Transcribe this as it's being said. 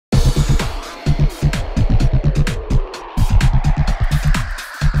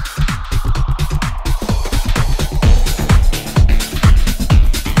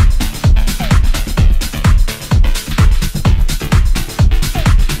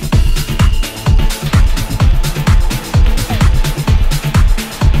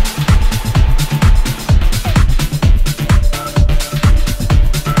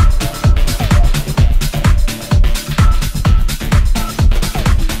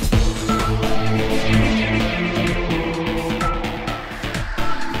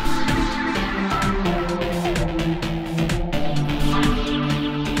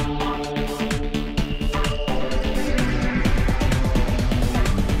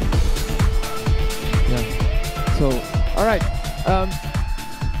So, all right.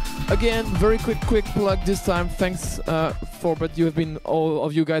 Again, very quick plug this time. Thanks but you have been, all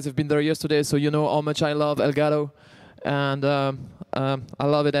of you guys have been there yesterday, so you know how much I love Elgato, and I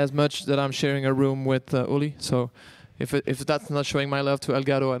love it as much that I'm sharing a room with Uli. So, if that's not showing my love to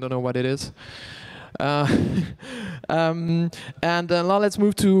Elgato, I don't know what it is. And now let's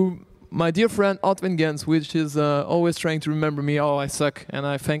move to my dear friend Ortwin Gentz, which is always trying to remember me. Oh, I suck, and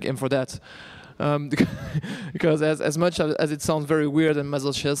I thank him for that. Because as much as it sounds very weird and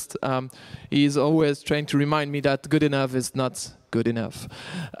masochist, he's always trying to remind me that good enough is not good enough.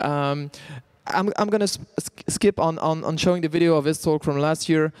 I'm gonna skip on showing the video of his talk from last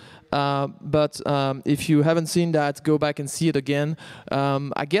year, but if you haven't seen that, go back and see it again.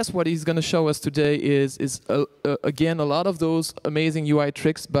 I guess what he's gonna show us today is again a lot of those amazing UI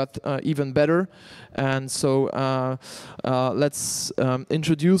tricks, but even better. And so let's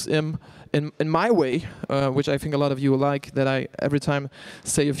introduce him in my way, which I think a lot of you like, that I every time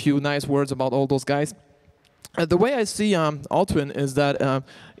say a few nice words about all those guys. The way I see Ortwin is that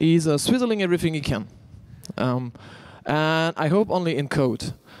he's swizzling everything he can, and I hope only in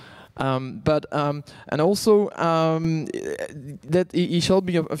code. And also that he showed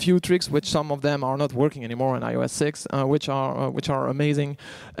me a few tricks, which some of them are not working anymore in iOS 6, which are amazing.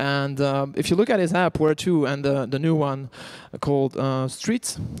 And if you look at his app, Where To, and the new one called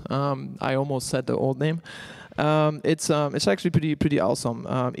Streets, I almost said the old name. It's actually pretty awesome.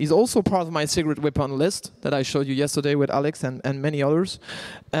 He's also part of my secret weapon list that I showed you yesterday with Alex and many others.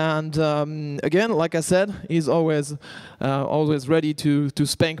 And again, like I said, he's always ready to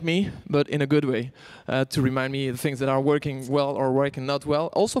spank me, but in a good way, to remind me the things that are working well or working not well.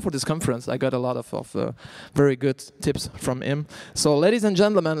 Also for this conference, I got a lot of very good tips from him. So ladies and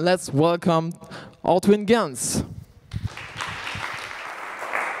gentlemen, let's welcome Ortwin Gentz.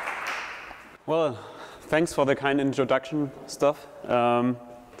 Well, thanks for the kind introduction stuff. I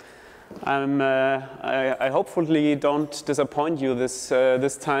hopefully don't disappoint you this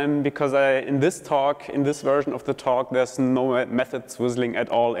time, because in this talk, in this version of the talk, there's no method swizzling at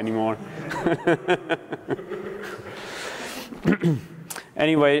all anymore.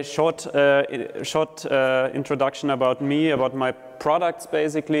 Anyway, short introduction about me, about my products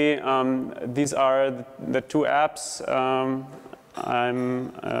basically. These are the two apps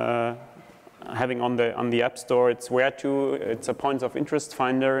I'm having on the App Store. It's Where To, it's a points of interest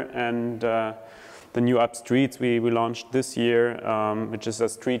finder, and the new app Streets we launched this year, which is a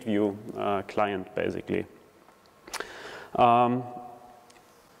Street View client basically.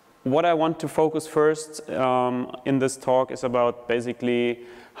 What I want to focus first in this talk is about basically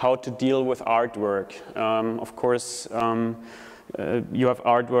how to deal with artwork. Of course, you have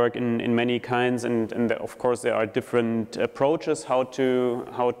artwork in many kinds, and of course there are different approaches how to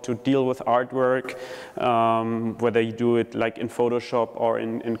deal with artwork, whether you do it like in Photoshop or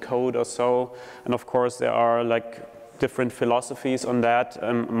in code or so. And of course there are like different philosophies on that.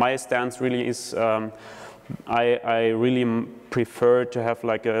 My stance really is I really prefer to have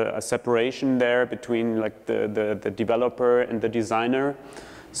like a separation there between like the developer and the designer.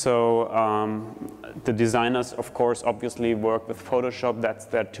 So the designers, of course, obviously work with Photoshop. That's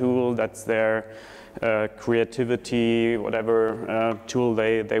their tool. That's their creativity, whatever tool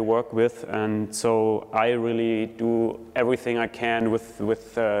they work with. And so I really do everything I can with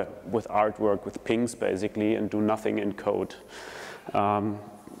artwork, with pings basically, and do nothing in code.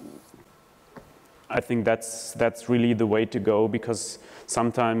 I think that's really the way to go, because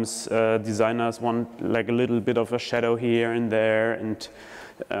sometimes designers want like a little bit of a shadow here and there, and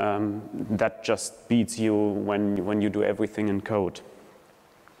that just beats you when you do everything in code.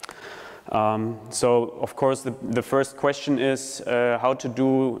 So of course the first question is how to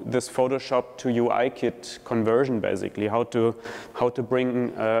do this Photoshop to UIKit conversion basically, how to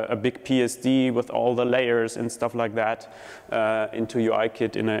bring a big PSD with all the layers and stuff like that into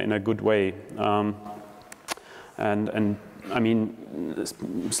UIKit in a good way. And I mean,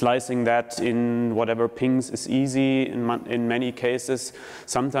 slicing that in whatever pings is easy in many cases.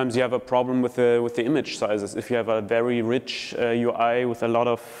 Sometimes you have a problem with the image sizes. If you have a very rich UI with a lot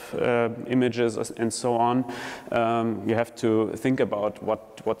of images and so on, you have to think about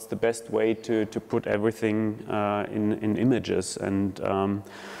what's the best way to put everything in images. And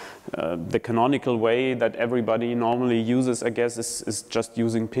the canonical way that everybody normally uses, I guess, is just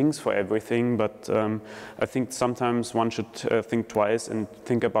using pings for everything. But I think sometimes one should think twice and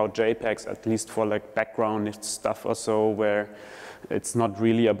think about JPEGs, at least for like background stuff or so, where it's not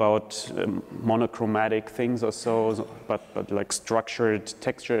really about monochromatic things or so, but like structured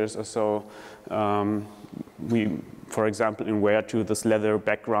textures or so. for example, in Where to this leather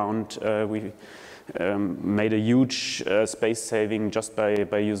background, we made a huge space saving just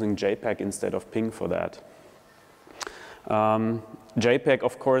by using JPEG instead of PNG for that. JPEG,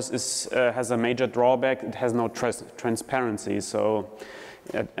 of course, has a major drawback. It has no transparency. So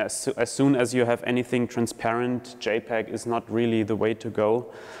as soon as you have anything transparent, JPEG is not really the way to go.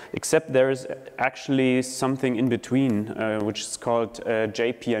 Except there is actually something in between, which is called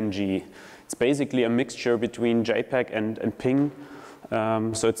JPNG. It's basically a mixture between JPEG and PNG.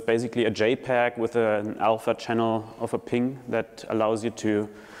 So it's basically a JPEG with an alpha channel of a PNG that allows you to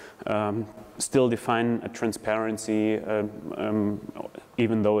still define a transparency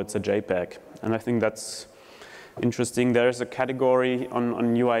even though it's a JPEG. And I think that's interesting. There's a category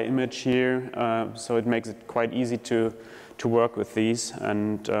on UI image here, so it makes it quite easy to work with these.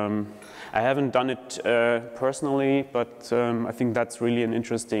 And I haven't done it personally, but I think that's really an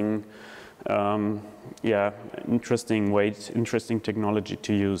interesting interesting technology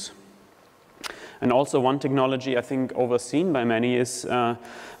to use. And also one technology I think overseen by many is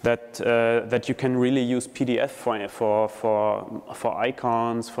that you can really use PDF for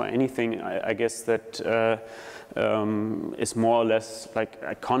icons, for anything. I guess that is more or less like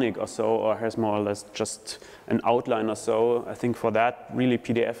iconic or so, or has more or less just an outline or so. I think for that, really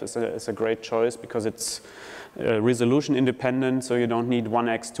PDF is a great choice because it's resolution independent, so you don't need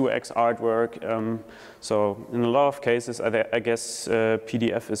 1x, 2x artwork. So in a lot of cases, I guess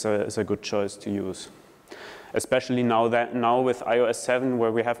PDF is a good choice to use. Especially now with iOS 7,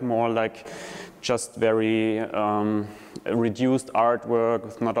 where we have more like just very reduced artwork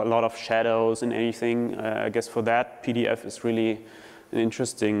with not a lot of shadows and anything. I guess for that, PDF is really an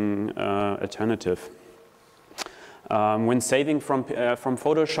interesting alternative. When saving from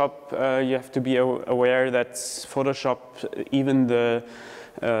Photoshop, you have to be aware that Photoshop, even the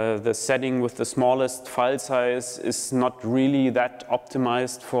setting with the smallest file size, is not really that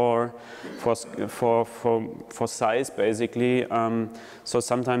optimized for size, basically. So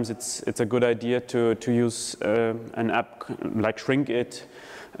sometimes it's a good idea to use an app like Shrinkit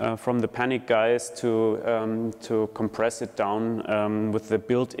from the Panic guys to compress it down with the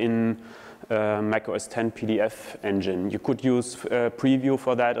built-in macOS 10 PDF engine. You could use Preview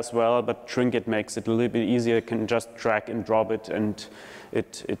for that as well, but Shrinkit makes it a little bit easier. You can just drag and drop it, and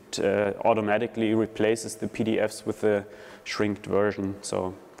it automatically replaces the PDFs with the shrinked version.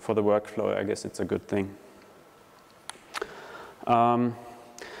 So for the workflow, I guess it's a good thing. On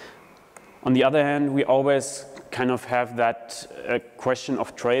the other hand, we always kind of have that question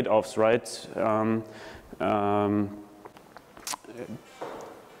of trade-offs, right?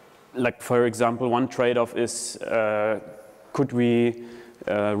 Like, for example, one trade-off is could we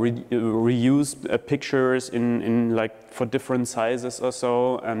reuse pictures in like for different sizes or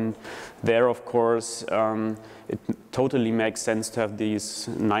so? And there, of course, it totally makes sense to have these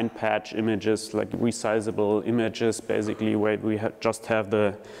 9-patch images, like resizable images, basically, where we just have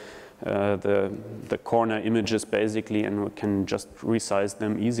the corner images, basically, and we can just resize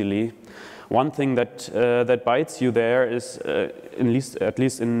them easily. One thing that bites you there is, at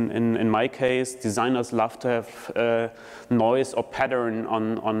least in my case, designers love to have noise or pattern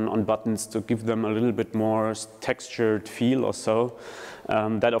on buttons to give them a little bit more textured feel or so.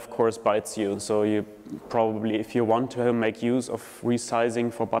 That, of course, bites you. So you probably, if you want to make use of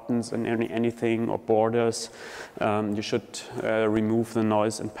resizing for buttons and anything or borders, you should remove the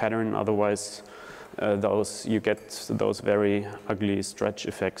noise and pattern. Otherwise, you get those very ugly stretch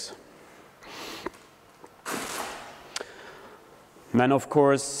effects. Then, of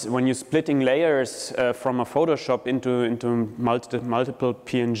course, when you're splitting layers from a Photoshop into multiple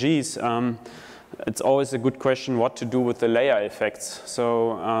PNGs, it's always a good question what to do with the layer effects.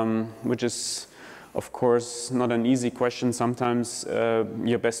 So, which is, of course, not an easy question. Sometimes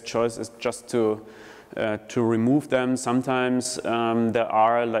your best choice is just to remove them. Sometimes there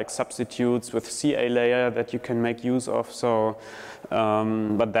are like substitutes with CA layer that you can make use of. So,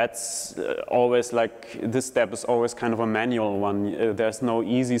 but that's always like, this step is always kind of a manual one. There's no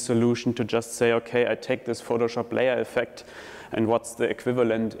easy solution to just say, okay, I take this Photoshop layer effect, and what's the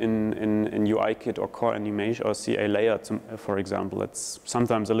equivalent in UIKit or Core Animation or CA layer, for example. It's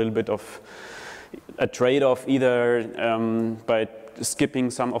sometimes a little bit of a trade-off, either by skipping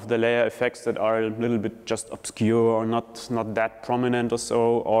some of the layer effects that are a little bit just obscure or not that prominent or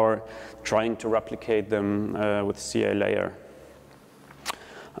so, or trying to replicate them with CA layer.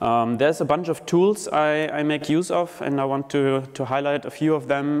 There's a bunch of tools I make use of, and I want to highlight a few of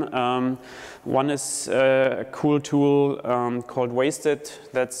them. One is a cool tool called Wasted.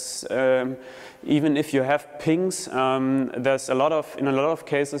 That's even if you have pings, there's in a lot of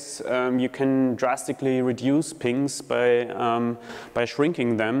cases you can drastically reduce pings by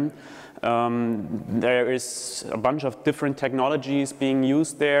shrinking them. There is a bunch of different technologies being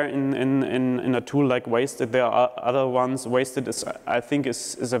used there in a tool like Wasted. There are other ones. Wasted is, I think,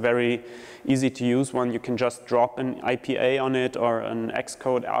 is a very easy to use one. You can just drop an IPA on it or an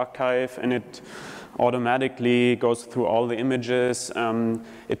Xcode archive, and it automatically goes through all the images.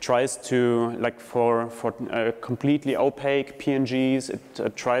 It tries to, like for completely opaque PNGs,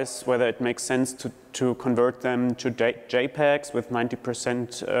 it tries whether it makes sense to convert them to JPEGs with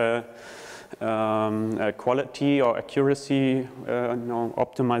 90% quality or accuracy,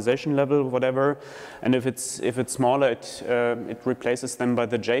 optimization level, whatever. And if it's smaller, it replaces them by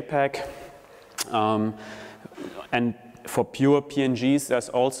the JPEG. And for pure PNGs, there's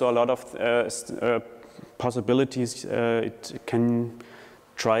also a lot of possibilities. It can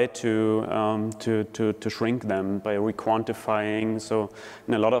try to shrink them by requantifying. So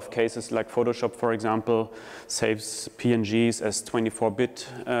in a lot of cases, like Photoshop, for example, saves PNGs as 24-bit,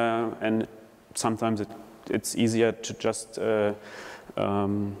 and sometimes it's easier to just have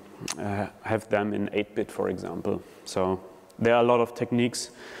them in 8-bit, for example. So there are a lot of techniques,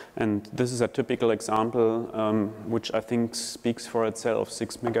 and this is a typical example, which I think speaks for itself.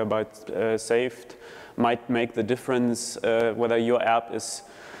 6 megabytes saved might make the difference whether your app is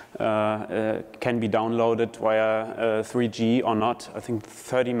can be downloaded via 3G or not. I think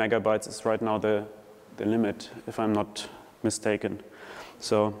 30 megabytes is right now the limit, if I'm not mistaken.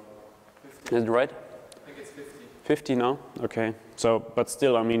 So, 50. Is it right? I think it's 50. 50 now? Okay. So, but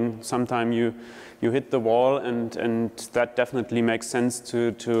still, I mean, sometime you hit the wall, and that definitely makes sense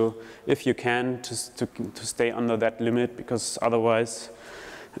to if you can, to stay under that limit, because otherwise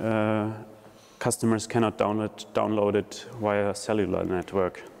customers cannot download it via cellular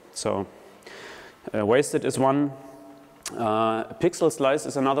network. So Wasted is one. Pixel Slice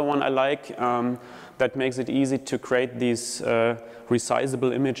is another one I like. That makes it easy to create these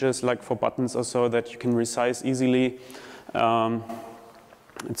resizable images, like for buttons or so, that you can resize easily.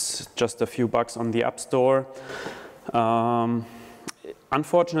 It's just a few bucks on the App Store.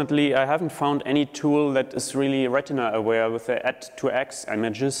 Unfortunately, I haven't found any tool that is really retina aware with the add-to-X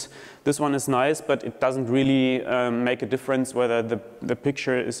images. This one is nice, but it doesn't really make a difference whether the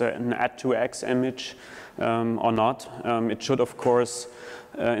picture is an add-to-X image or not. It should, of course,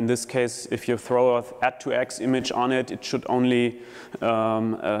 in this case, if you throw an add-to-X image on it, it should only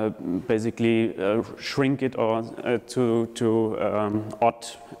basically shrink it or to odd,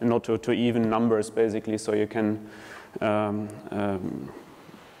 not to even numbers, basically, so you can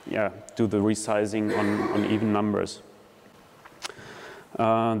do the resizing on even numbers.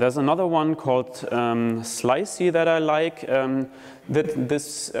 There's another one called Slicey that I like.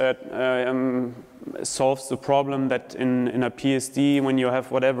 This solves the problem that in a PSD, when you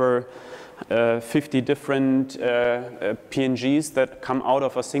have whatever 50 different PNGs that come out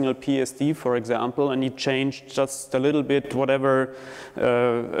of a single PSD, for example, and you change just a little bit whatever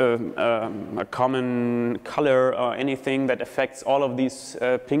a common color or anything that affects all of these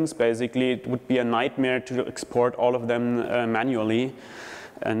pings, basically, it would be a nightmare to export all of them manually.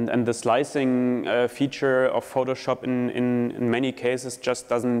 And the slicing feature of Photoshop in many cases just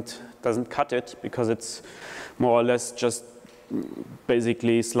doesn't cut it, because it's more or less just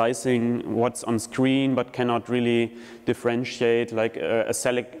basically slicing what's on screen, but cannot really differentiate like a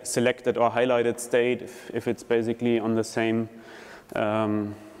selected or highlighted state if it's basically on the same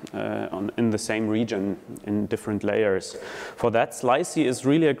in the same region in different layers. For that, Slicey is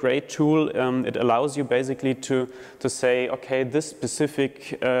really a great tool. It allows you basically to say, okay, this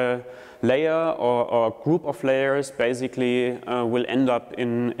specific layer or group of layers basically will end up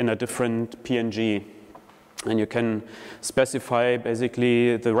in a different PNG. And you can specify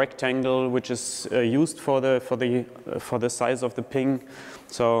basically the rectangle which is used for the size of the ping.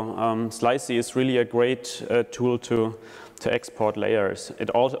 So Slicey is really a great tool to export layers. It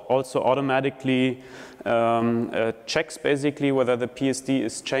also automatically checks basically whether the PSD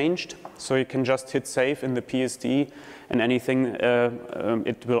is changed. So you can just hit save in the PSD, and anything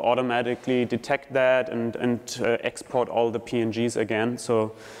it will automatically detect that and export all the PNGs again.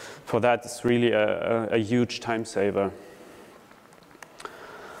 So for that, it's really a huge time saver.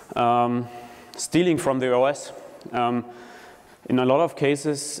 Stealing from the OS. in a lot of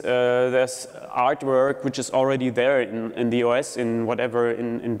cases, there's artwork which is already there in the OS, in whatever,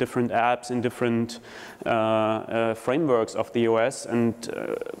 in different apps, in different frameworks of the OS, and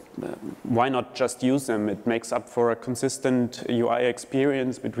why not just use them? It makes up for a consistent UI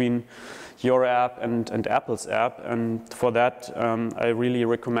experience between your app and Apple's app, and for that, I really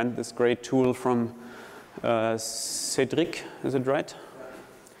recommend this great tool from Cedric, is it right?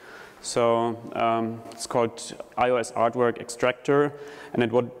 So it's called iOS Artwork Extractor,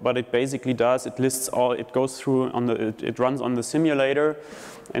 and what it basically does, it lists all, it goes through on the, it runs on the simulator,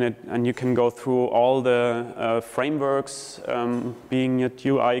 and you can go through all the frameworks, being it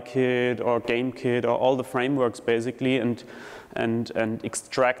UIKit or GameKit or all the frameworks basically, and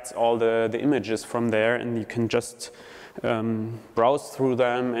extracts all the images from there, and you can just browse through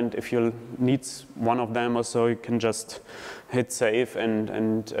them, and if you need one of them or so, you can just hit save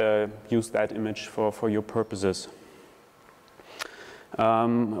and use that image for your purposes.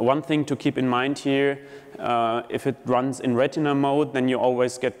 One thing to keep in mind here, if it runs in Retina mode, then you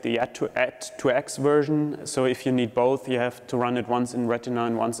always get the add to X version. So if you need both, you have to run it once in Retina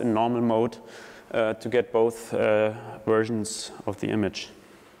and once in normal mode to get both versions of the image.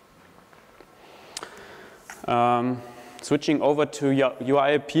 Switching over to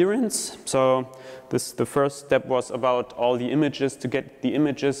UI appearance. So the first step was about all the images, to get the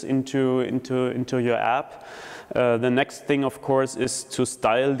images into your app. The next thing, of course, is to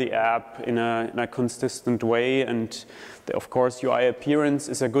style the app in a consistent way, and of course UI appearance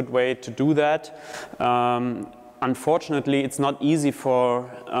is a good way to do that. Unfortunately, it's not easy for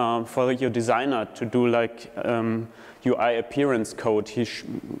your designer to do like UI appearance code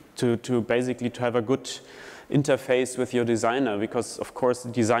to basically to have a good interface with your designer, because of course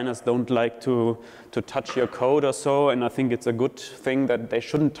designers don't like to touch your code or so, and I think it's a good thing that they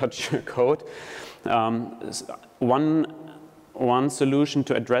shouldn't touch your code. One solution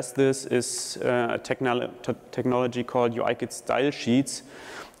to address this is a technology called UIKit style sheets,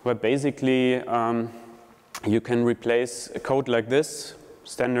 where basically you can replace a code like this,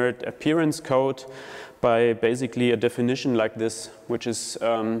 standard appearance code, by basically a definition like this, which is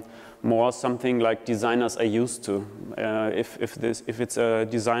more something like designers are used to. If it's a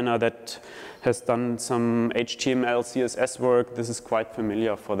designer that has done some HTML, CSS work, this is quite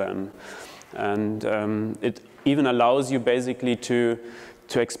familiar for them. And it even allows you basically to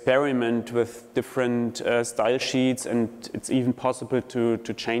experiment with different style sheets, and it's even possible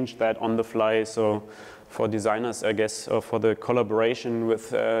to change that on the fly. So for designers, I guess, or for the collaboration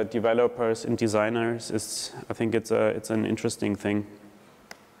with developers and designers, I think it's an interesting thing.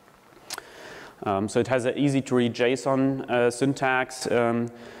 So it has an easy-to-read JSON syntax.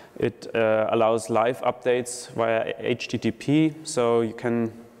 It allows live updates via HTTP, so you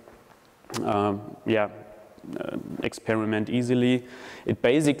can experiment easily. It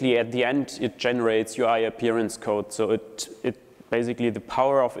basically, at the end, it generates UI appearance code. So it basically, the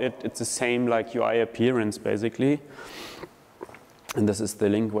power of it's the same like UI appearance, basically. And this is the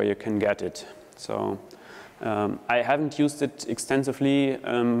link where you can get it. So I haven't used it extensively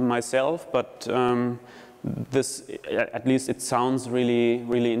myself, but this, at least it sounds really,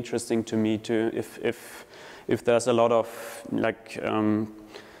 really interesting to me too, if there's a lot of like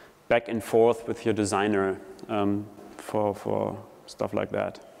back and forth with your designer for stuff like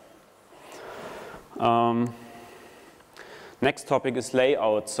that. Next topic is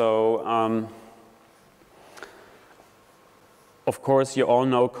layout. So of course you all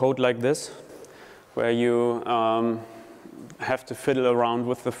know code like this, where you have to fiddle around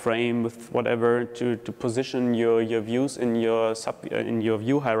with the frame, with whatever, to position your views in your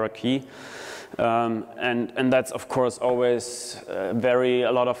view hierarchy, and that's of course always a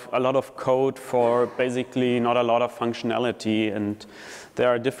lot of code for basically not a lot of functionality, and there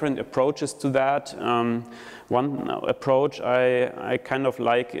are different approaches to that. One approach I kind of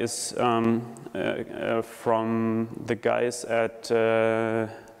like is from the guys at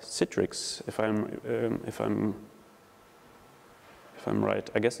Citrix, if I'm right.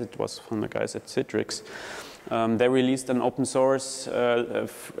 I guess it was from the guys at Citrix. They released an open source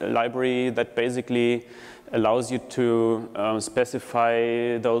library that basically allows you to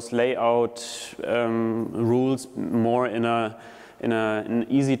specify those layout rules more in an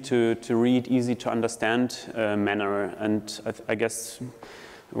easy to read, easy to understand manner. And I guess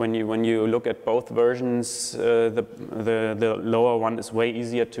when you look at both versions, the lower one is way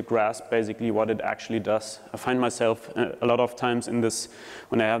easier to grasp basically what it actually does. I find myself a lot of times in this,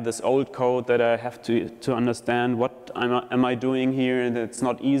 when I have this old code that I have to understand what am I doing here, and it's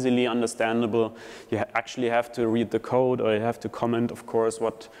not easily understandable. You actually have to read the code, or you have to comment, of course,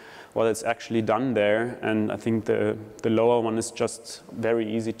 what what is actually done there. And I think the lower one is just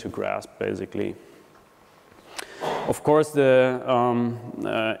very easy to grasp, basically. Of course, in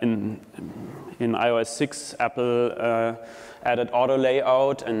iOS 6, Apple added auto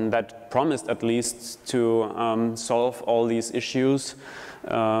layout, and that promised at least to solve all these issues.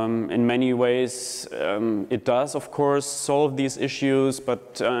 In many ways, it does, of course, solve these issues,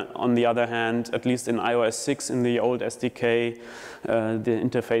 but on the other hand, at least in iOS 6, in the old SDK, the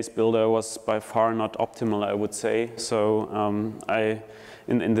interface builder was by far not optimal, I would say. So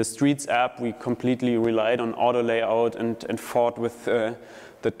in the Streets app, we completely relied on auto layout and fought with the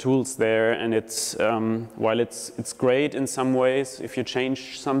tools there, and it's while it's great in some ways if you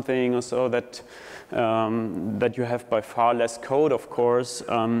change something or so that you have by far less code, of course,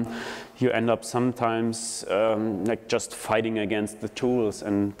 you end up sometimes like just fighting against the tools,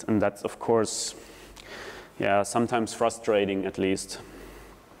 and that's of course, yeah, sometimes frustrating at least.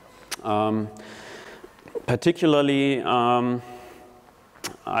 Particularly,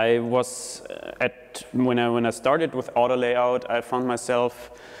 I was when I started with auto layout, I found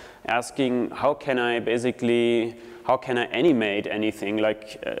myself asking, how can I animate anything,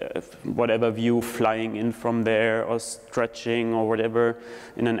 like whatever view flying in from there or stretching or whatever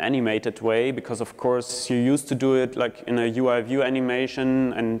in an animated way, because of course you used to do it like in a UI view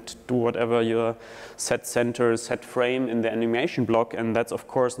animation and do whatever your set center, set frame in the animation block, and that's of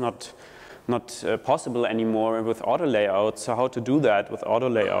course not possible anymore with auto layout. So how to do that with auto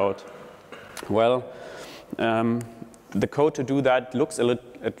layout? Well, the code to do that looks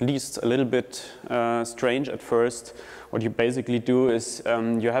at least a little bit strange at first. What you basically do is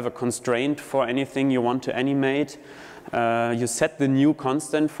you have a constraint for anything you want to animate. You set the new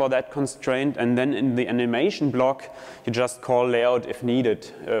constant for that constraint, and then in the animation block, you just call layout if needed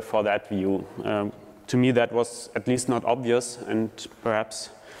for that view. To me, that was at least not obvious, and perhaps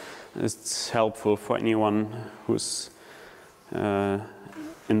it's helpful for anyone who's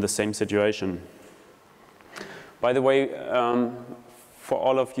in the same situation. By the way, for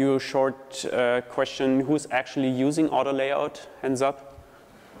all of you, short question, who's actually using auto layout? Hands up.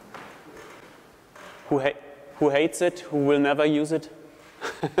 Who hates it? Who will never use it?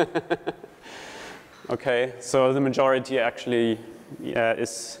 Okay, so the majority actually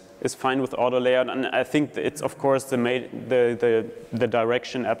is fine with auto layout, and I think it's of course the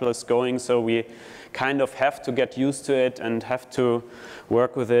direction Apple is going, so we kind of have to get used to it and have to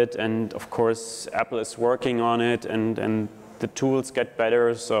work with it, and of course Apple is working on it, and the tools get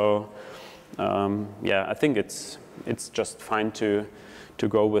better, so yeah, I think it's just fine to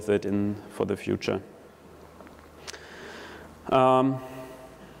go with it for the future.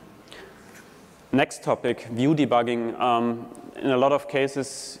 Next topic, view debugging. In a lot of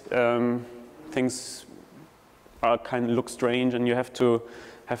cases, things look strange, and you have to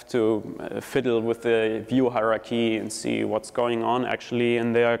fiddle with the view hierarchy and see what's going on actually.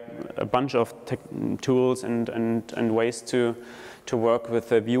 And there are a bunch of tools and ways to work with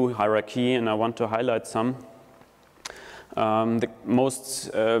the view hierarchy, and I want to highlight some.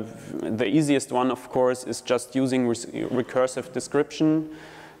 The easiest one, of course, is just using recursive description.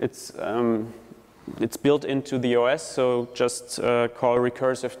 It's built into the OS, so just call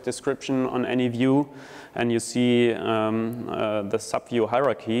recursive description on any view, and you see the subview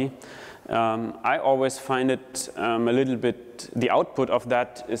hierarchy. I always find it a little bit, the output of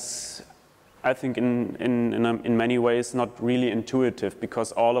that is, I think, in many ways not really intuitive,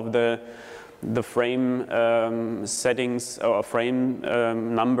 because all of the frame settings or frame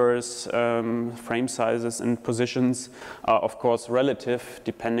numbers, frame sizes and positions are of course relative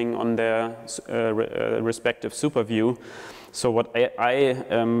depending on their respective superview. So what I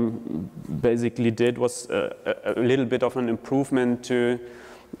basically did was a little bit of an improvement to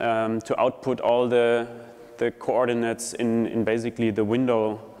output all the coordinates in basically the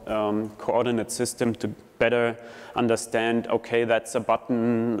window coordinate system to better understand, okay, that's a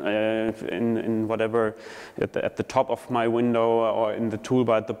button in whatever at the top of my window or in the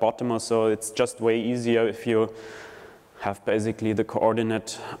toolbar at the bottom or so. It's just way easier if you have basically the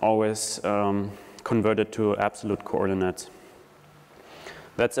coordinate always converted to absolute coordinates.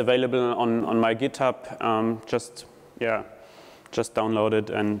 That's available on my GitHub. Just download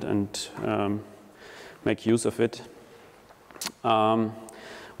it and make use of it.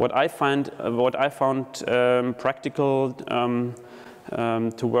 What I found practical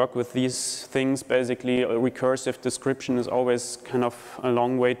to work with these things, basically a recursive description is always kind of a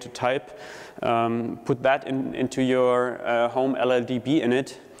long way to type. Put that into your home LLDB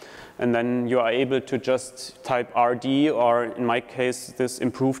init, and then you are able to just type RD, or in my case, this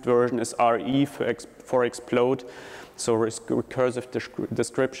improved version is RE for explode. so recursive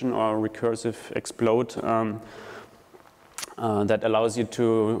description or recursive explode that allows you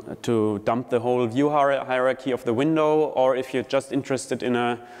to dump the whole view hierarchy of the window, or if you're just interested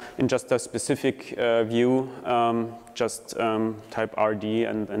in just a specific view, just type RD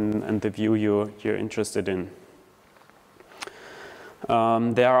and the view you're interested in.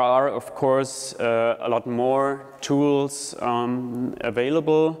 There are, of course, a lot more tools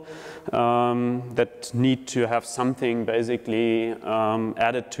available that need to have something basically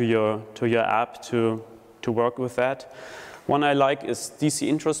added to your app to work with that. One I like is DC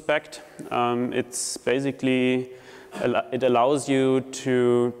Introspect. It's basically, it allows you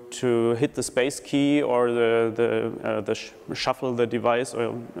to hit the space key or shuffle the device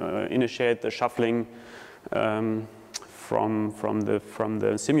or initiate the shuffling from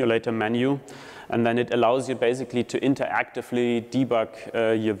the simulator menu, and then it allows you basically to interactively debug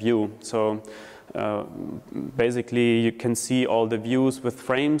your view. So basically you can see all the views with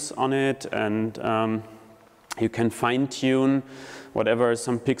frames on it, and you can fine-tune whatever,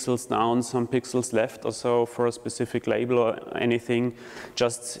 some pixels down, some pixels left or so for a specific label or anything,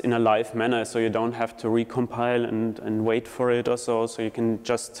 just in a live manner, so you don't have to recompile and wait for it or so. So you can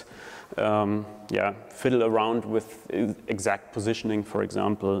just fiddle around with exact positioning, for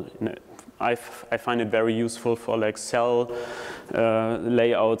example. I find it very useful for like cell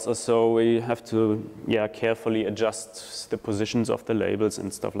layouts or so, where you have to carefully adjust the positions of the labels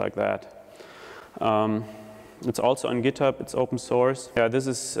and stuff like that. It's also on GitHub, it's open source. Yeah, this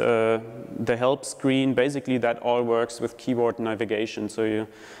is the help screen. Basically that all works with keyboard navigation. So you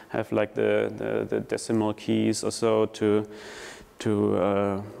have like the decimal keys or so to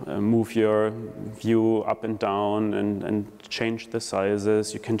move your view up and down and change the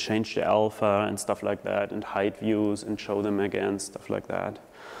sizes. You can change the alpha and stuff like that, and hide views and show them again, stuff like that.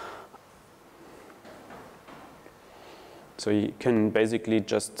 So you can basically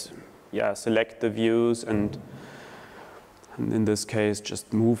just select the views and in this case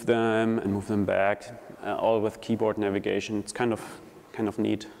just move them and move them back, all with keyboard navigation. It's kind of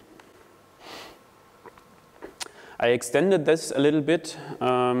neat. I extended this a little bit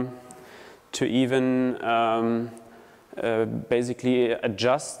to even basically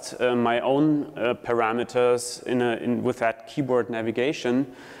adjust my own parameters with that keyboard navigation.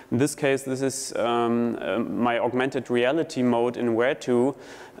 In this case, this is my augmented reality mode in Where2,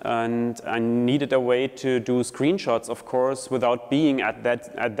 and I needed a way to do screenshots, of course, without being at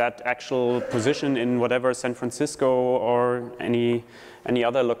that actual position in whatever San Francisco or any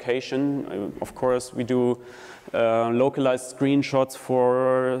other location. Of course, we do localized screenshots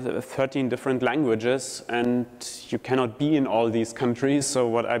for 13 different languages, and you cannot be in all these countries. So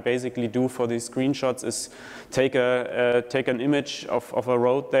what I basically do for these screenshots is take an image of a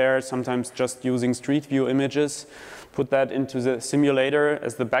road there, sometimes just using Street View images, put that into the simulator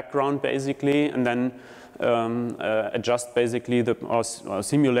as the background basically, and then adjust basically or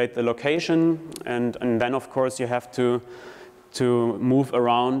simulate the location, and then of course you have to move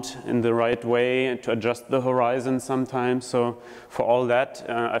around in the right way and to adjust the horizon sometimes. So for all that,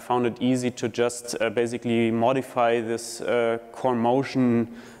 I found it easy to just basically modify this core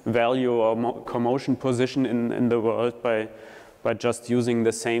motion value or core motion position in the world by just using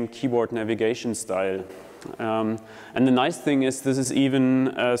the same keyboard navigation style. And the nice thing is this is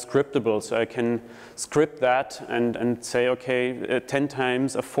even scriptable, so I can script that and say, okay, 10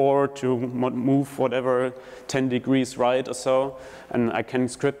 times a 4 to move whatever 10 degrees right or so, and I can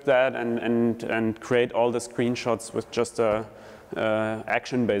script that and create all the screenshots with just a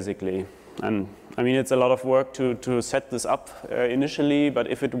action basically. And I mean, it's a lot of work to set this up initially, but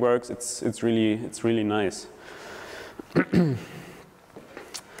if it works, it's really nice.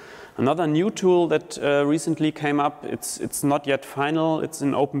 Another new tool that recently came up, it's not yet final, it's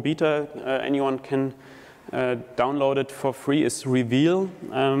in open beta, anyone can download it for free, is Reveal.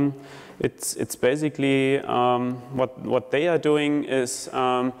 It's basically, what they are doing is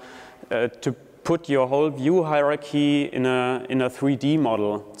to put your whole view hierarchy in a 3D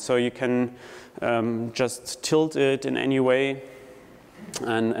model. So you can just tilt it in any way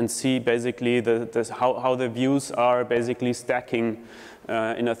and see basically how the views are basically stacking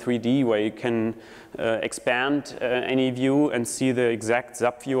in a 3D way. You can expand any view and see the exact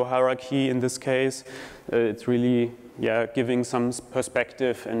subview hierarchy in this case. It's really giving some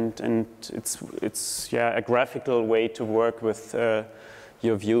perspective, and it's a graphical way to work with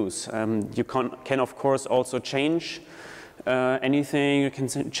your views. You can of course also change anything. You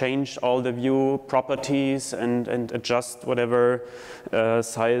can change all the view properties and adjust whatever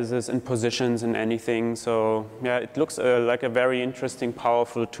sizes and positions and anything. So yeah, it looks like a very interesting,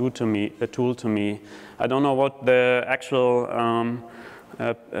 powerful tool to me. I don't know what the actual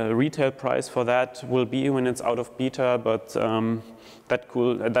retail price for that will be when it's out of beta, but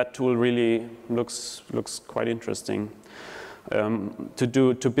that tool really looks quite interesting.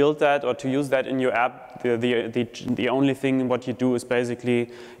 To build that or to use that in your app, the only thing what you do is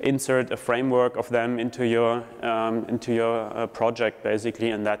basically insert a framework of them into your project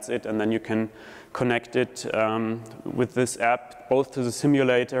basically, and that's it. And then you can connect it with this app both to the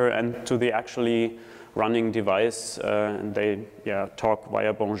simulator and to the actually running device. And they talk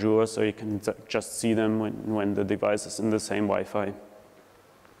via Bonjour, so you can just see them when the device is in the same Wi-Fi.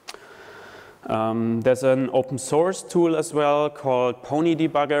 There's an open source tool as well called Pony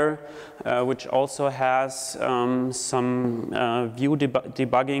Debugger, which also has some view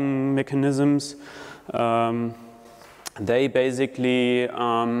debugging mechanisms. They basically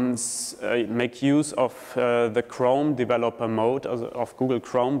make use of the Chrome developer mode of Google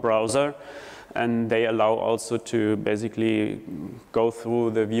Chrome browser, and they allow also to basically go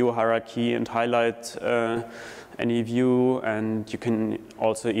through the view hierarchy and highlight any view, and you can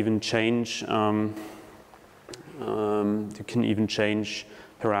also even change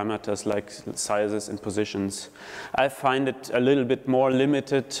parameters like sizes and positions. I find it a little bit more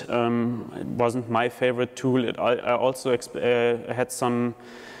limited. It wasn't my favorite tool. I also had some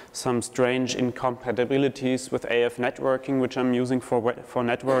strange incompatibilities with AF networking, which I'm using for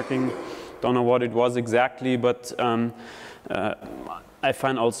networking. Don't know what it was exactly, but I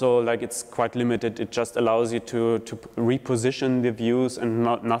find also like it's quite limited. It just allows you to reposition the views and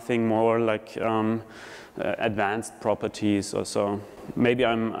nothing more like advanced properties or so. Maybe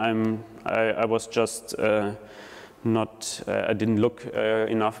I was just not I didn't look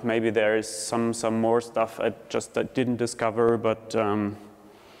enough. Maybe there is some more stuff I didn't discover, but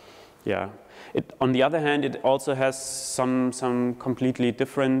yeah. On the other hand, it also has some completely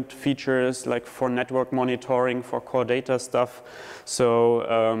different features, like for network monitoring, for core data stuff. So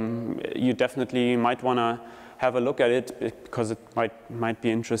you definitely might want to have a look at it because it might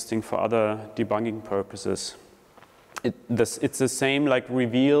be interesting for other debugging purposes. It's the same like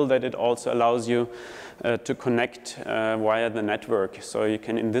Reveal, that it also allows you to connect via the network. So you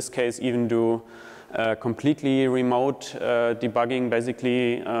can, in this case, even do completely remote debugging.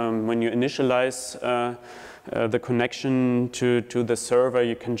 Basically, when you initialize the connection to the server,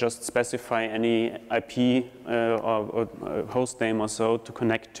 you can just specify any IP or host name or so to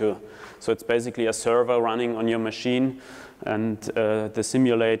connect to. So it's basically a server running on your machine, and the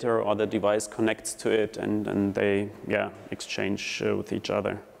simulator or the device connects to it, and they exchange with each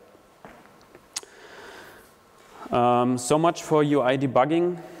other. So much for UI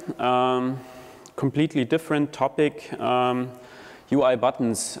debugging. Completely different topic, UI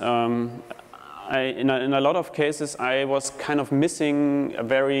buttons. In a lot of cases, I was kind of missing a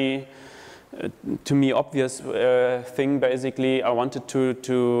very, to me, obvious thing. Basically, I wanted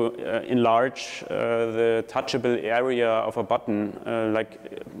to enlarge the touchable area of a button.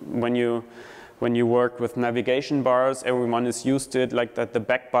 Like when you work with navigation bars, everyone is used to it, like that the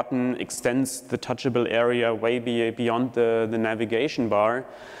back button extends the touchable area way beyond the navigation bar.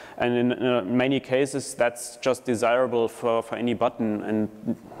 And in many cases, that's just desirable for any button,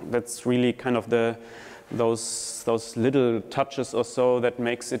 and that's really kind of those little touches or so that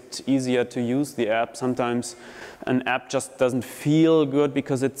makes it easier to use the app. Sometimes an app just doesn't feel good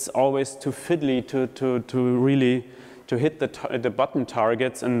because it's always too fiddly to really hit the button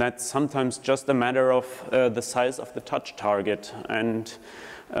targets, and that's sometimes just a matter of the size of the touch target. And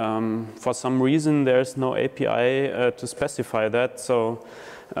for some reason, there's no API to specify that. So.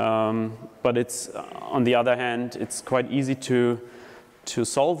 But it's, on the other hand, it's quite easy to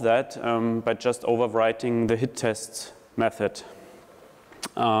solve that by just overwriting the hit test method.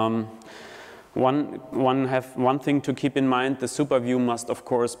 One thing to keep in mind: the super view must, of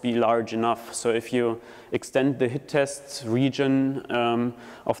course, be large enough. So if you extend the hit test region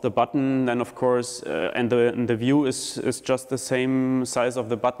of the button, then of course, and the view is just the same size of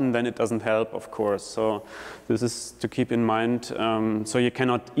the button, then it doesn't help, of course. So this is to keep in mind. So you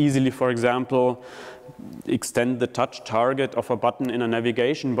cannot easily, for example, extend the touch target of a button in a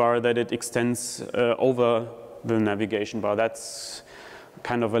navigation bar that it extends over the navigation bar. That's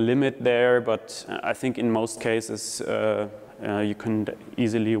kind of a limit there, but I think in most cases you can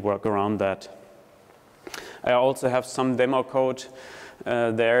easily work around that. I also have some demo code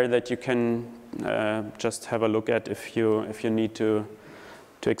there that you can just have a look at if you need to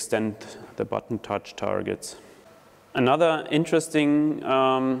extend the button touch targets. Another interesting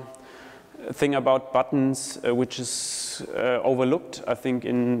thing about buttons, which is overlooked, I think,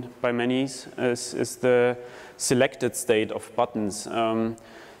 by many, is the selected state of buttons.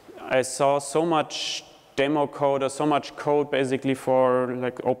 I saw so much demo code or so much code basically for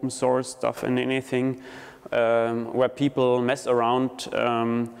like open source stuff and anything where people mess around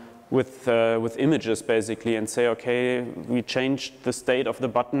with images basically and say, okay, we changed the state of the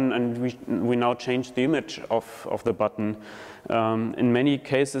button and we now change the image of the button. In many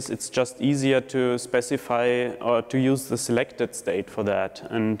cases, it's just easier to specify or to use the selected state for that.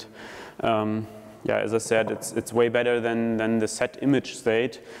 And yeah, as I said, it's way better than the set image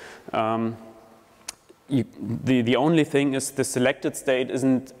state. The only thing is the selected state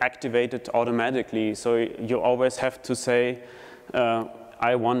isn't activated automatically. So you always have to say,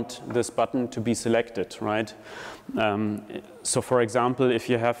 I want this button to be selected, right? So for example, if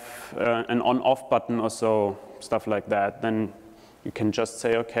you have an on-off button or so, stuff like that, then you can just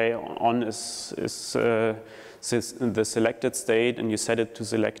say, okay, on is the selected state, and you set it to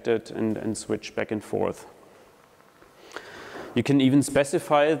selected and switch back and forth. You can even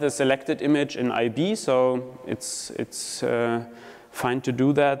specify the selected image in IB, so it's fine to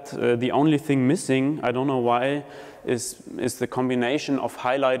do that. The only thing missing, I don't know why, is the combination of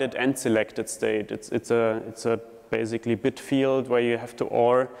highlighted and selected state. It's a basically bit field where you have to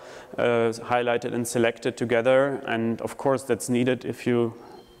OR highlighted and selected together, and of course that's needed if you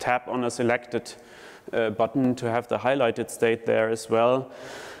tap on a selected button to have the highlighted state there as well.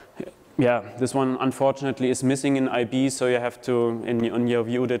 Yeah, this one unfortunately is missing in IB, so you have to, on your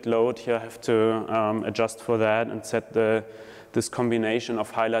viewDid load, you have to adjust for that and set this combination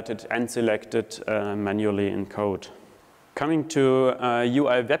of highlighted and selected manually in code. Coming to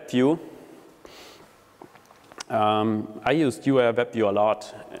UIWebView, I used UIWebView a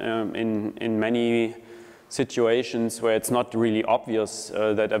lot in many situations where it's not really obvious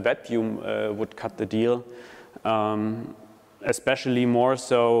that a web view would cut the deal. Especially more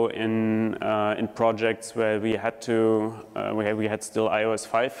so in projects where we had to we had still iOS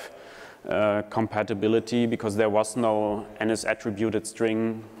 5 compatibility, because there was no NS attributed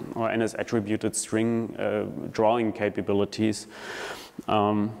string or NS attributed string drawing capabilities.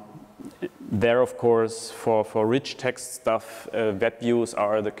 There, of course, for rich text stuff, web views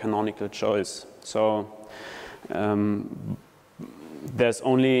are the canonical choice. So there's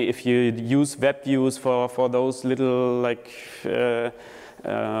only, if you use web views for those little like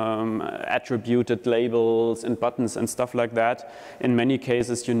attributed labels and buttons and stuff like that, in many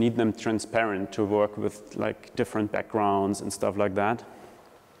cases you need them transparent to work with like different backgrounds and stuff like that.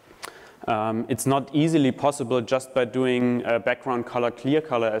 It's not easily possible just by doing background color clear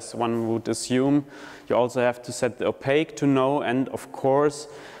color, as one would assume. You also have to set the opaque to no, and of course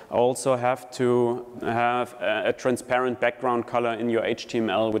also have to have a transparent background color in your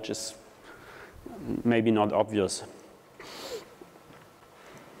HTML, which is maybe not obvious.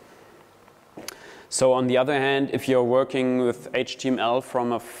 So on the other hand, if you're working with HTML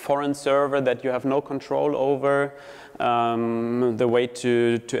from a foreign server that you have no control over, the way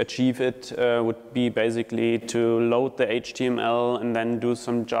to achieve it would be basically to load the HTML and then do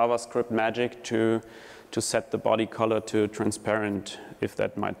some JavaScript magic to set the body color to transparent, if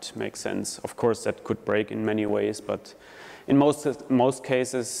that might make sense. Of course, that could break in many ways, but in most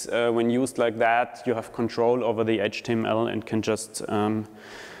cases, when used like that, you have control over the HTML and can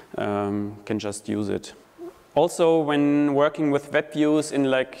just use it. Also, when working with web views in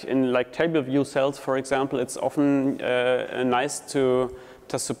like table view cells, for example, it's often nice to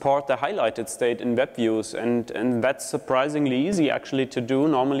support the highlighted state in web views, and that's surprisingly easy actually to do.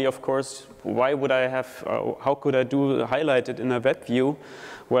 Normally, of course, why would I have? How could I do highlighted in a web view?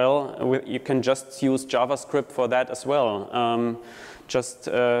 Well, you can just use JavaScript for that as well. Just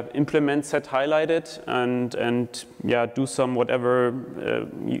implement set highlighted and yeah, do some whatever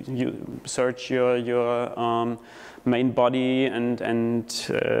you search your main body and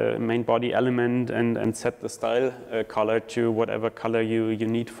main body element and set the style color to whatever color you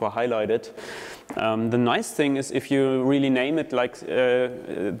need for highlighted. The nice thing is if you really name it like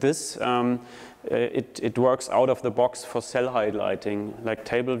this, it works out of the box for cell highlighting, like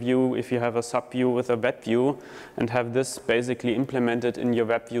table view. If you have a subview with a web view and have this basically implemented in your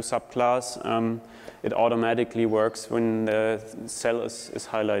web view subclass, it automatically works when the cell is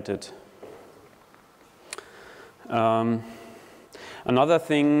highlighted. Another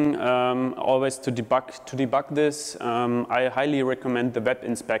thing, always to debug this, I highly recommend the web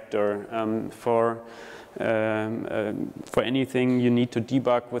inspector for for anything you need to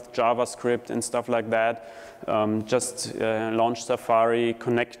debug with JavaScript and stuff like that, just launch Safari,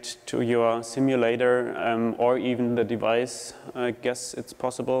 connect to your simulator or even the device. I guess it's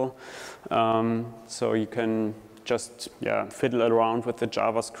possible. So you can just fiddle around with the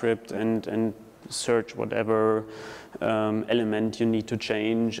JavaScript and search whatever element you need to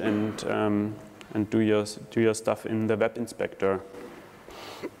change and do your stuff in the web inspector.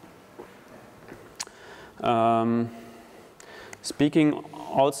 Speaking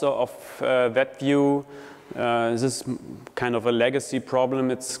also of WebView, this is kind of a legacy problem.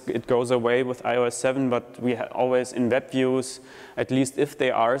 It goes away with iOS 7, but we always in WebViews, at least if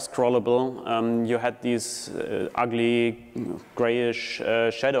they are scrollable, you had these ugly grayish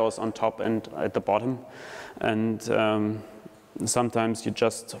shadows on top and at the bottom, and sometimes you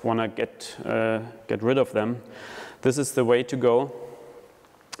just want to get rid of them. This is the way to go.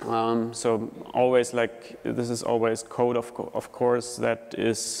 So always this is always code of course that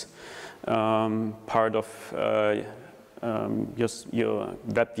is part of your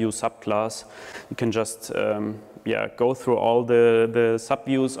WebView subclass. You can just go through all the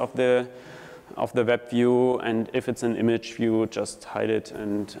subviews of the WebView, and if it's an image view, just hide it,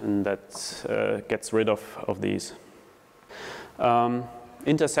 and that gets rid of these.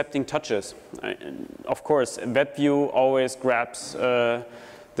 Intercepting touches. Of course, WebView always grabs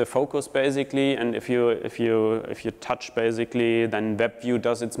the focus basically, and if you touch basically, then WebView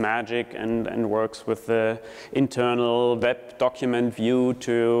does its magic and works with the internal web document view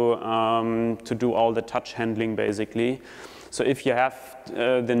to do all the touch handling basically. So if you have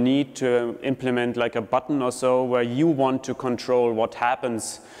the need to implement like a button or so where you want to control what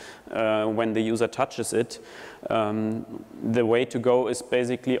happens when the user touches it, the way to go is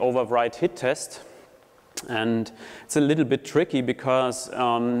basically override hit test. And it's a little bit tricky because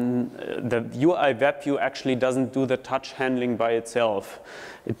the UIWebView actually doesn't do the touch handling by itself.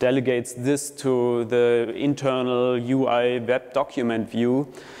 It delegates this to the internal UI web document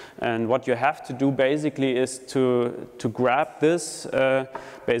view. And what you have to do basically is to grab this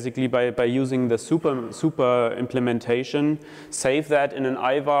basically by using the super implementation, save that in an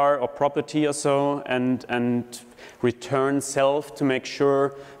IVAR or property or so, and return self to make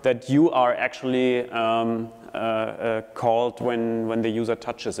sure that you are actually called when the user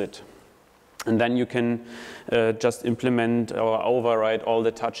touches it. And then you can just implement or override all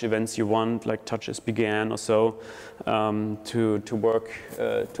the touch events you want, like touches began or so, to work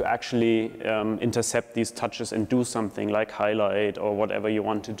to actually intercept these touches and do something like highlight or whatever you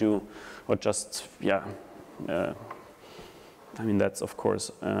want to do, or just I mean, that's of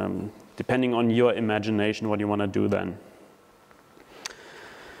course depending on your imagination what you want to do then.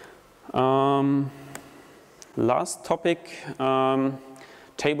 Last topic.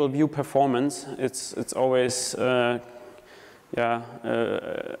 Table view performance. It's always an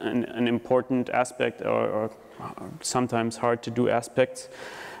important aspect, or sometimes hard to do aspects.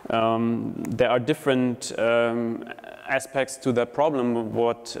 There are different aspects to that problem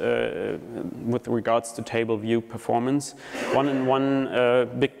with regards to table view performance. One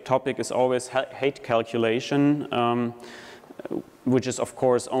big topic is always height calculation, which is of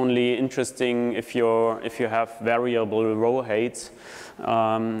course only interesting if you have variable row heights.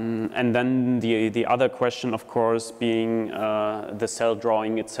 And then the other question, of course, being the cell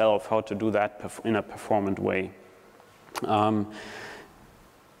drawing itself, how to do that in a performant way.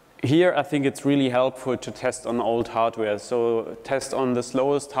 Here, I think it's really helpful to test on old hardware. So test on the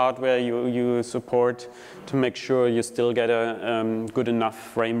slowest hardware you support to make sure you still get a good enough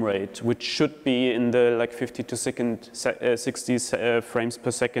frame rate, which should be in the like 50 to 60 frames per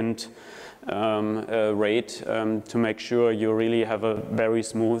second rate, to make sure you really have a very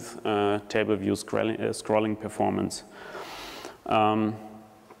smooth table view scrolling performance.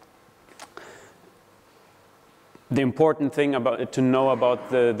 The important thing to know about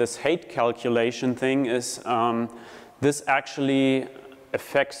this height calculation thing is this actually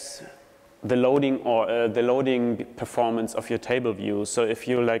affects the loading or the loading performance of your table view. So if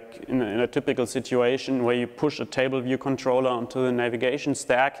you like in a typical situation where you push a table view controller onto the navigation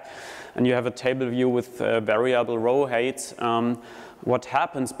stack and you have a table view with variable row heights, what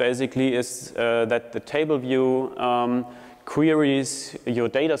happens basically is that the table view queries your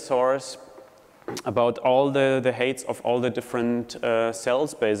data source about all the heights of all the different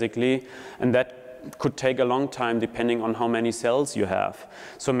cells basically, and that could take a long time depending on how many cells you have.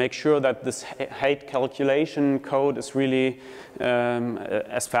 So make sure that this height calculation code is really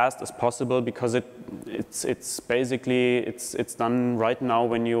as fast as possible, because it's basically it's done right now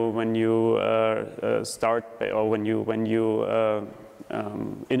when you start or when you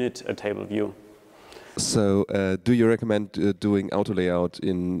init a table view. So, do you recommend doing auto layout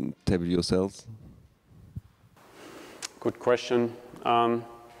in TableView cells? Good question. I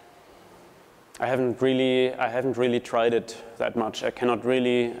haven't really tried it that much. I cannot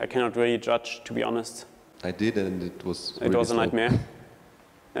really judge, to be honest. I did, and it was really a nightmare.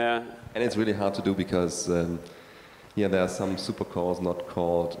 Yeah. And it's really hard to do because yeah, there are some supercores not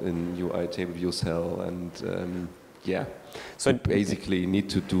called in UITableViews cell, and yeah, so you basically need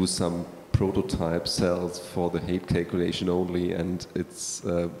to do some prototype cells for the height calculation only, and it's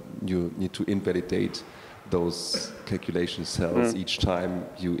you need to invalidate those calculation cells each time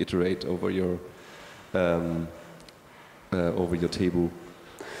you iterate over your table.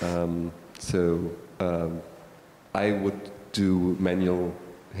 I would do manual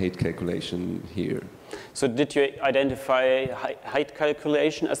height calculation here. So did you identify height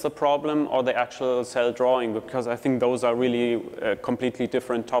calculation as a problem or the actual cell drawing? Because I think those are really completely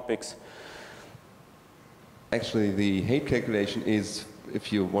different topics. Actually, the height calculation is,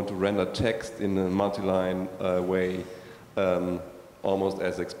 if you want to render text in a multi-line way, almost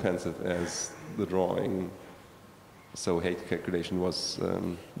as expensive as the drawing. So height calculation was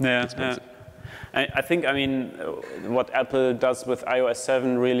expensive. I think, I mean, what Apple does with iOS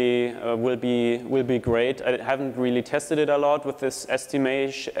 7 really will be great. I haven't really tested it a lot with this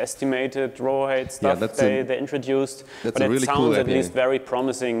estimated row height stuff they introduced, but it really sounds cool at least very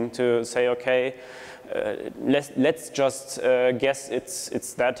promising to say, okay, let's just guess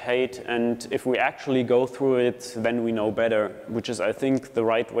it's that height, and if we actually go through it, then we know better, which is, I think, the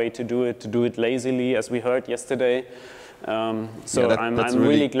right way to do it lazily, as we heard yesterday. So yeah, I'm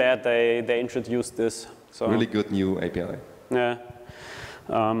really glad they introduced this. So. Really good new API. Yeah.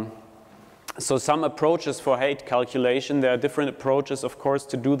 So some approaches for height calculation, there are different approaches, of course,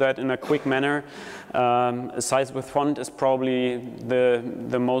 to do that in a quick manner. Size with font is probably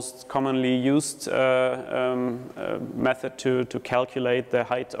the most commonly used method to calculate the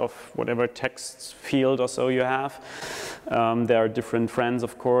height of whatever text field or so you have. There are different friends,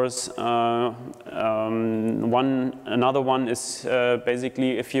 of course. Another one is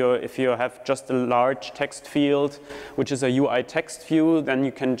basically if you have just a large text field, which is a UI text view, then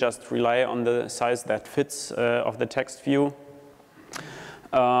you can just rely on the size that fits of the text view.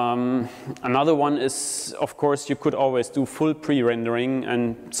 Another one is, of course, you could always do full pre-rendering,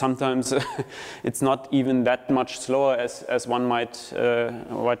 and sometimes it's not even that much slower as one might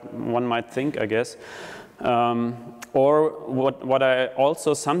think, I guess. Or what I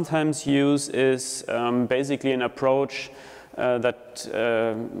also sometimes use is basically an approach that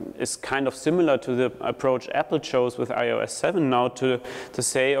is kind of similar to the approach Apple chose with iOS 7 now, to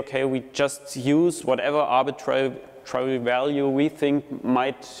say, okay, we just use whatever arbitrary value we think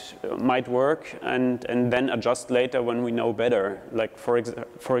might work, and then adjust later when we know better. Like for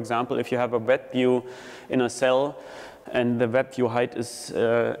example, if you have a web view in a cell, and the web view height is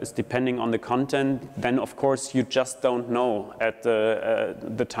depending on the content, then of course you just don't know at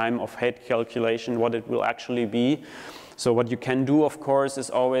the time of height calculation what it will actually be. So what you can do, of course,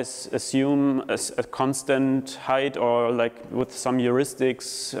 is always assume a constant height, or like with some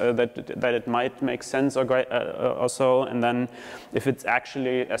heuristics that it might make sense or so. And then if it's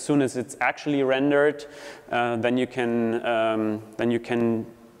actually, as soon as it's actually rendered, then you can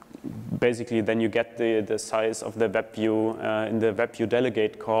basically, then you get the size of the web view in the web view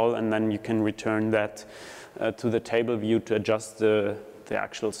delegate call, and then you can return that to the table view to adjust the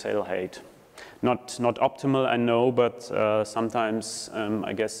actual cell height. Not optimal, I know, but sometimes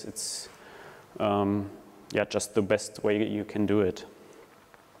I guess it's yeah, just the best way you can do it.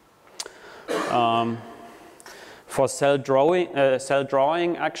 For cell drawing,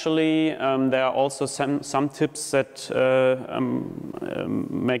 actually, there are also some tips that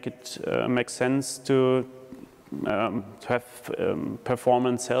make sense to have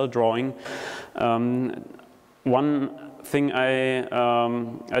performance cell drawing. One thing I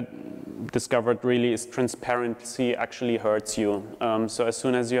discovered really is transparency actually hurts you. So as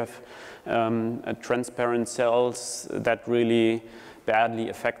soon as you have transparent cells, that really badly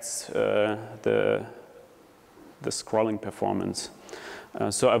affects the scrolling performance.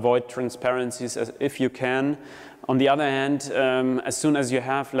 So avoid transparencies if you can. On the other hand, as soon as you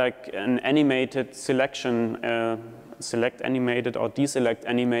have like an animated selection, select animated or deselect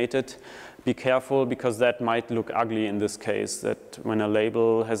animated, be careful, because that might look ugly in this case, that when a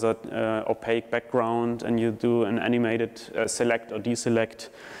label has an opaque background and you do an animated select or deselect,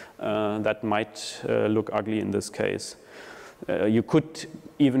 that might look ugly in this case. You could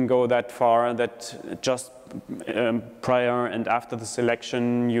even go that far that just prior and after the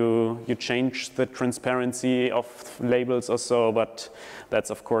selection you change the transparency of labels or so, but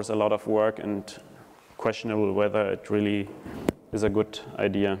that's of course a lot of work and questionable whether it really is a good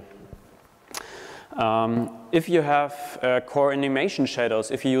idea. If you have core animation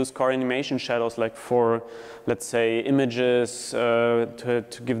shadows, if you use core animation shadows like for, let's say, images,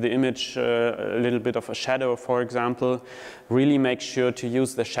 to give the image a little bit of a shadow, for example, really make sure to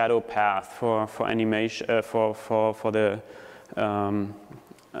use the shadow path for animation for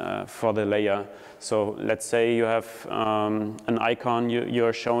the layer. So let's say you have an icon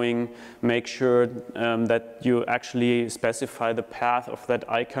you're showing, make sure that you actually specify the path of that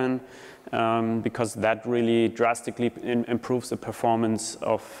icon, because that really drastically improves the performance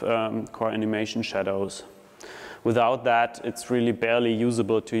of core animation shadows. Without that, it's really barely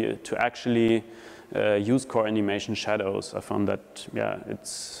usable to actually use core animation shadows. I found that, yeah,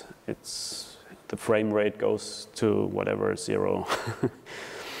 the frame rate goes to whatever, 0.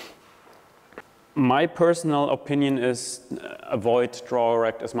 My personal opinion is avoid draw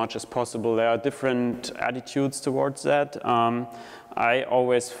rect as much as possible. There are different attitudes towards that. I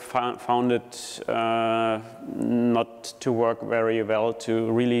always found it not to work very well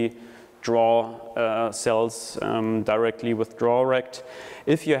to really draw cells directly with draw rect.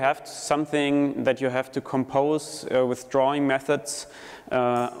 If you have something that you have to compose with drawing methods,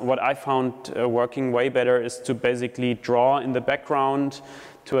 what I found working way better is to basically draw in the background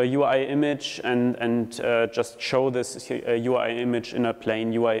to a UI image and just show this UI image in a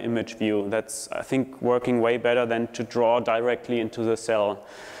plain UI image view. That's, I think, working way better than to draw directly into the cell.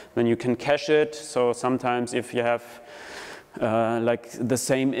 Then you can cache it. So sometimes if you have like the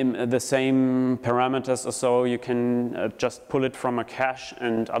same parameters or so, you can just pull it from a cache,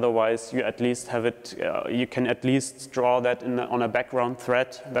 and otherwise you at least have it. You can at least draw that on a background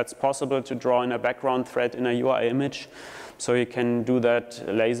thread. That's possible to draw in a background thread in a UI image. So you can do that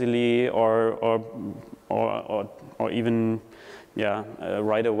lazily or even, yeah,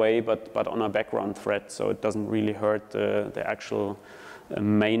 right away, but on a background thread, so it doesn't really hurt the actual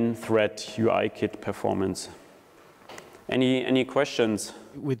main thread UIKit performance. Any questions?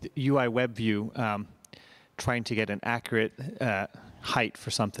 With UIWebView, trying to get an accurate height for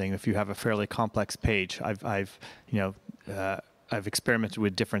something, if you have a fairly complex page, I've experimented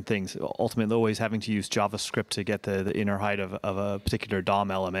with different things, ultimately always having to use JavaScript to get the inner height of a particular DOM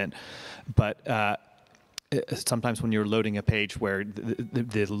element. But sometimes when you're loading a page where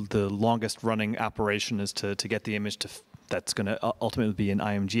the longest running operation is to get the image that's going to ultimately be an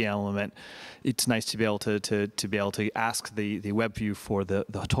IMG element, it's nice to be able to ask the web view for the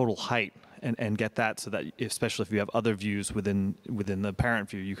total height and get that, so that especially if you have other views within the parent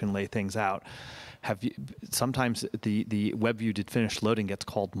view, you can lay things out. Sometimes the web view did finish loading gets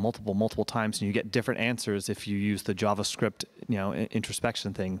called multiple times, and you get different answers if you use the JavaScript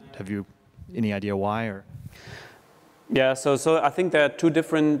introspection thing. Have you any idea why? Or yeah, so I think there are two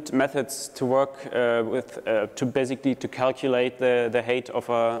different methods to work with to basically to calculate the height of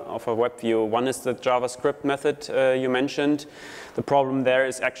a web view. One is the JavaScript method you mentioned. The problem there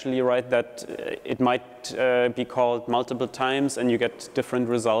is actually that it might be called multiple times, and you get different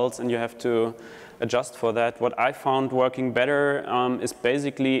results, and you have to adjust for that. What I found working better is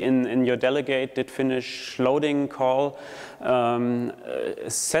basically in your delegate did finish loading call,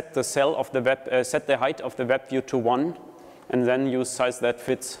 set the cell of the set the height of the web view to 1, and then use size that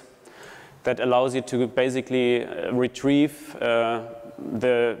fits. That allows you to basically retrieve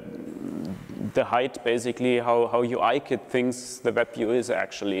the height, basically how UIKit thinks the web view is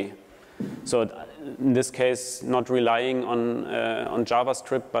actually. So in this case, not relying on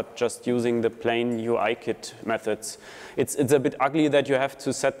JavaScript, but just using the plain UIKit methods. It's a bit ugly that you have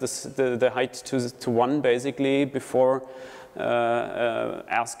to set the height to 1 basically before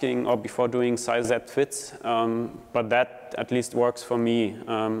asking or before doing size that fits, but that at least works for me.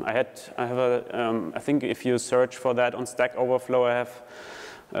 I think if you search for that on Stack Overflow, I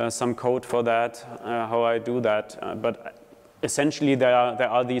have some code for that, how I do that. But essentially, there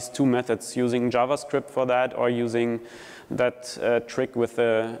are these two methods: using JavaScript for that, or using that trick with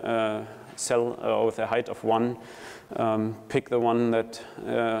a cell or with a height of 1. Pick the one that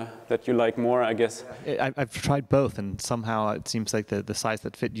you like more, I guess. I've tried both, and somehow it seems like the size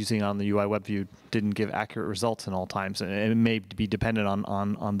that fit using on the UI web view didn't give accurate results in all times, and it may be dependent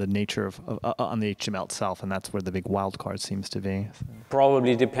on the nature of on the HTML itself, and that's where the big wild card seems to be.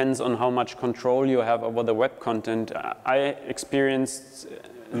 Probably depends on how much control you have over the web content. I experienced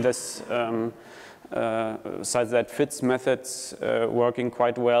this size that fits methods working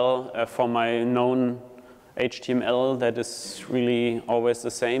quite well for my known HTML that is really always the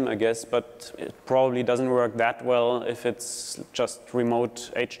same, I guess, but it probably doesn't work that well if it's just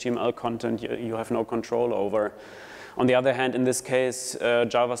remote HTML content you have no control over. On the other hand, in this case,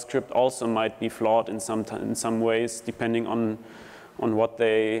 JavaScript also might be flawed in some ways, depending on what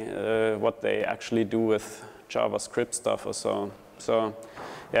they actually do with JavaScript stuff or so. So,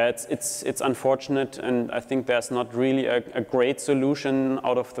 yeah, it's unfortunate, and I think there's not really a great solution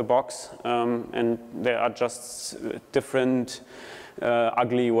out of the box, and there are just different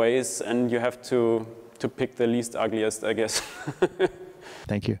ugly ways, and you have to pick the least ugliest, I guess.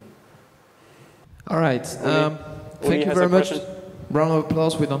 Thank you. All right. Thank you very much. Round of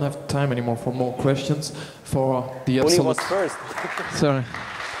applause. We don't have time anymore for more questions. For the Uli absolute. was first. Sorry.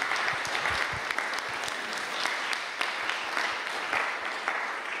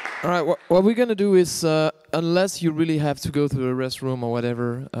 All right. What we're gonna do is, unless you really have to go to the restroom or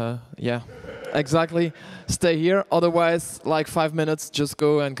whatever, yeah, exactly, stay here. Otherwise, like 5 minutes, just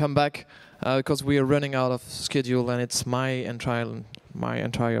go and come back, because we are running out of schedule, and it's my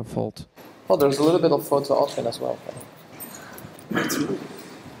entire fault. Oh, there's a little bit of photo Ortwin as well.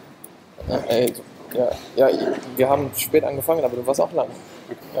 Ja, wir haben spät angefangen, aber du warst auch lang.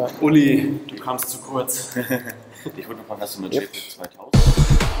 Ja. Uli, du kamst zu kurz. Ich wollte noch mal, hast du mit JPEG 2000?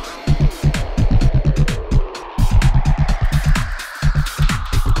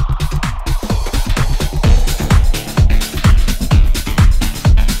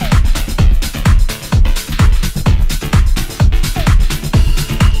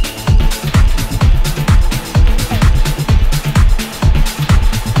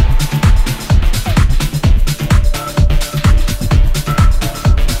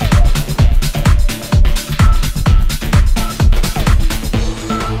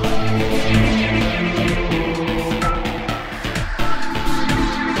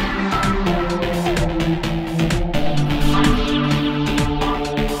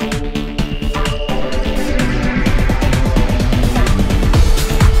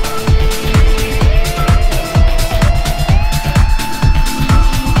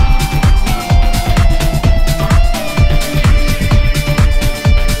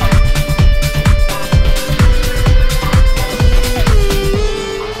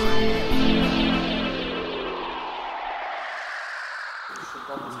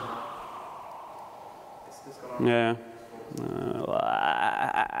 Yeah.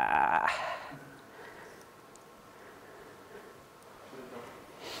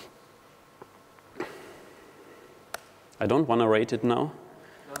 I don't want to rate it now.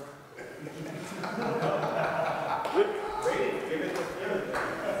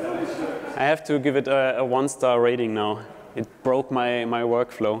 I have to give it a 1-star rating now. It broke my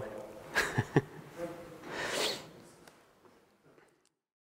workflow.